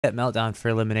Get meltdown for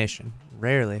elimination.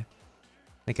 Rarely. I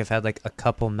think I've had like a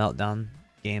couple meltdown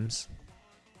games.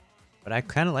 But I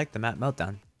kind of like the map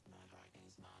meltdown.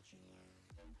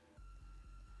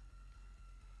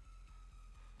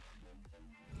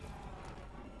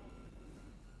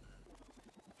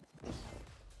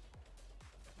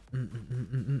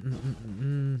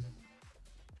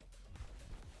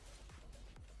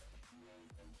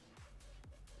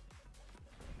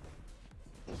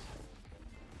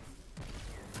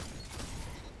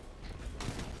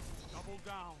 Double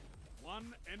down.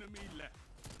 One enemy left.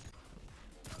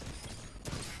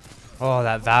 Oh,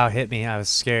 that Vow hit me. I was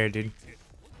scared, dude.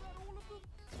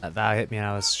 That Vow hit me and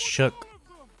I was shook.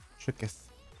 Shooketh.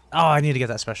 Oh, I need to get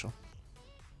that special.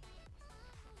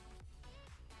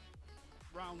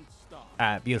 Round start.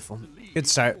 Alright, beautiful. Good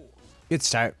start. Good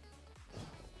start.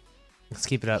 Let's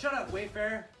keep it up. Shut up,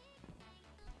 Wayfarer.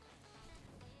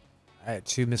 Alright,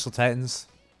 2 Missile Titans.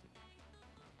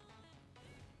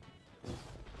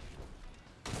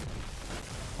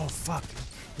 Oh, fuck.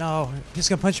 No, he's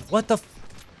gonna punch. What the f—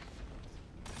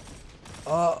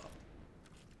 One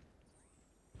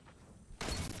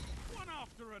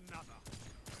after another.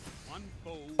 One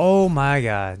foe Oh my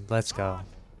god. Let's go.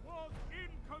 was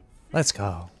inconceivable. Let's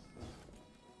go.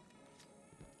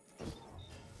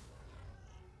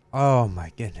 Oh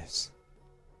my goodness.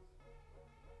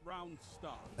 Round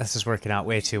start. This is working out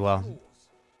way too well.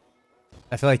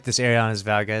 I feel like this Ariana's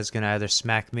Vow guy is gonna either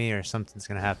smack me or something's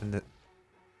gonna happen that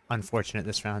unfortunate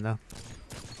this round though.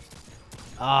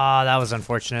 Ah, that was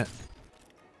unfortunate.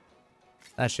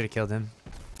 That should have killed him.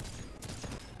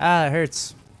 Ah, it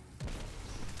hurts.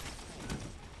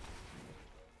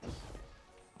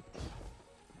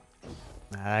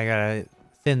 I gotta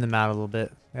thin them out a little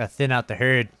bit. I gotta thin out the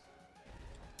herd.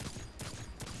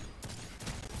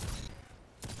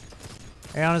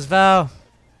 Ariana's Vow.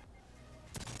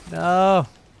 No.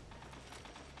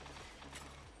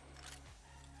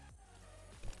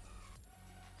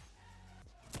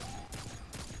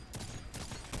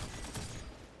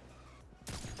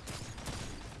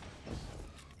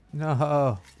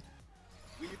 No.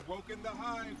 We've woken the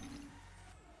hive.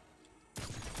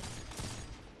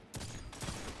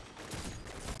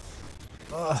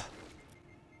 Ugh.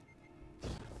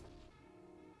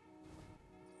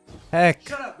 Heck.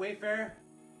 Shut up, Wayfarer.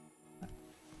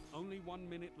 Only 1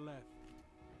 minute left.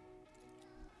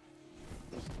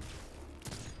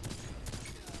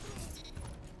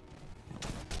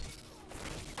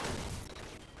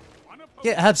 One opponent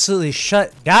Get absolutely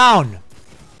shut down.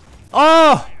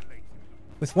 Oh!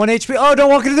 With 1 HP. Oh, don't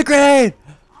walk into the grenade!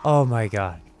 Oh my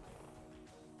god.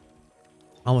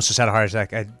 Almost just had a heart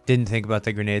attack. I didn't think about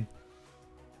the grenade.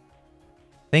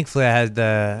 Thankfully, I had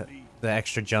the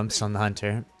extra jumps on the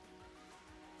hunter.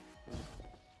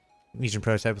 Legion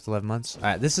prototype with 11 months.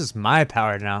 Alright, this is my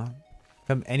power now.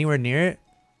 Come anywhere near it,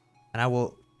 and I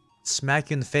will smack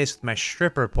you in the face with my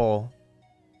stripper pole.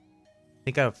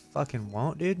 Think I fucking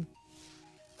won't, dude?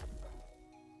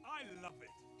 I love it.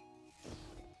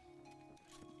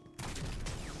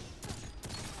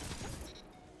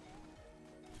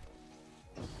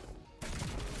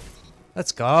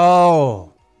 Let's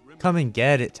go. Come and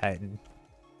get it, Titan.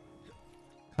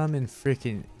 Come and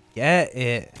freaking get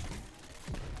it.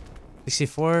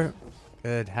 64.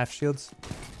 Good. Half shields.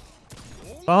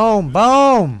 Boom.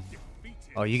 Boom.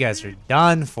 Oh, you guys are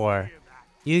done for.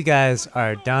 You guys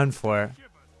are done for.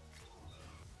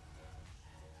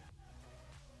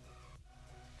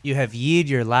 You have yeed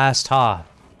your last haw.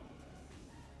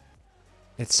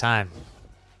 It's time.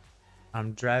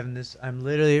 I'm driving this. I'm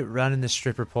literally running the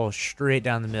stripper pole straight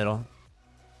down the middle.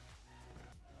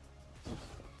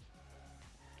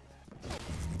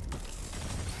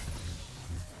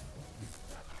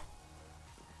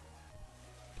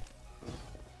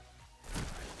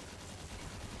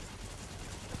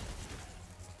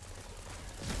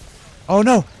 Oh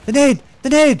no! The nade! The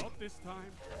nade! Not this time.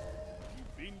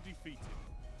 You've been defeated.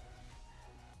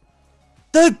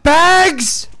 The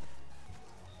bags!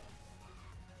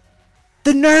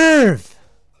 The nerve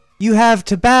you have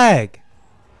to bag.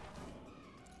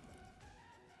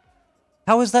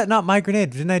 How is that not my grenade?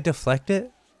 Didn't I deflect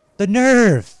it? The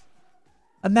nerve!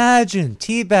 Imagine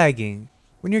teabagging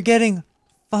when you're getting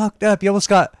fucked up. You almost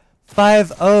got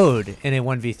 5-0'd in a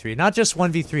 1v3. Not just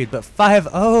 1v3, but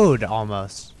 5-0'd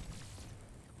almost.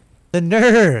 The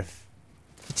nerve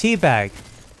to teabag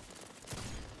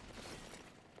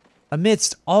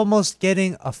amidst almost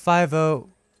getting a 5-0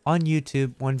 on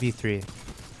YouTube 1v3.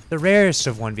 The rarest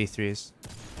of 1v3s.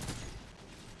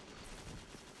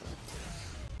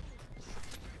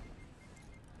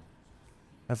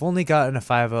 I've only gotten a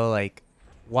 5-0 like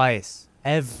twice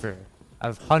ever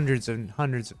of hundreds and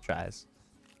hundreds of tries.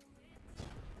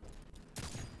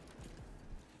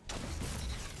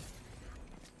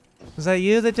 Was that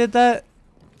you that did that?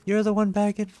 You're the one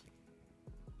bagging?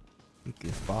 You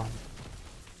goofball.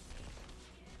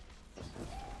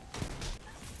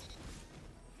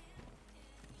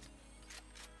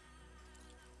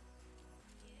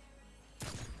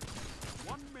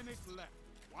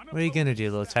 What are you gonna do,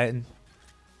 little Titan?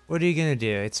 What are you gonna do?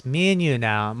 It's me and you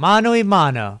now. Mano y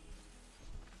mano.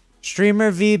 Streamer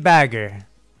v bagger.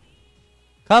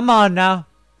 Come on now.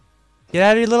 Get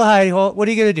out of your little hidey hole. What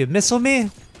are you gonna do? Missile me?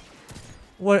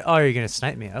 What? Oh, you're gonna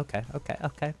snipe me. Okay, okay,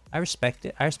 okay. I respect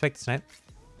it. I respect the snipe.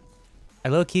 I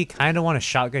low-key kind of want to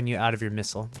shotgun you out of your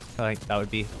missile. I feel like that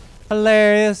would be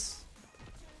hilarious.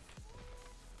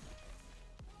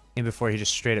 And before he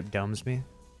just straight up domes me.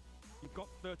 You've got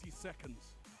 30 seconds.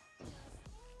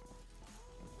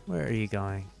 Where are you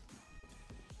going?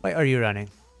 Why are you running?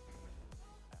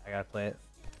 I gotta play it.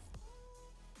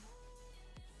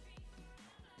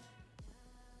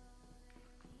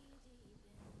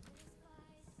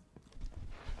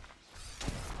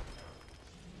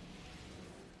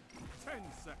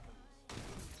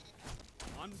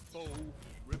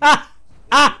 Ah!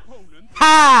 Ah!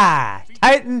 Ha!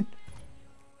 Titan!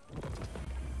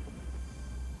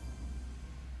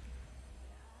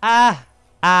 Ah!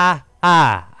 Ah!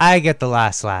 Ah! I get the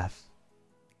last laugh.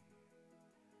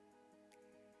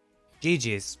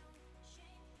 GG's.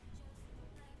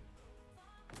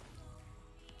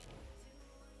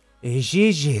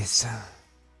 GG's.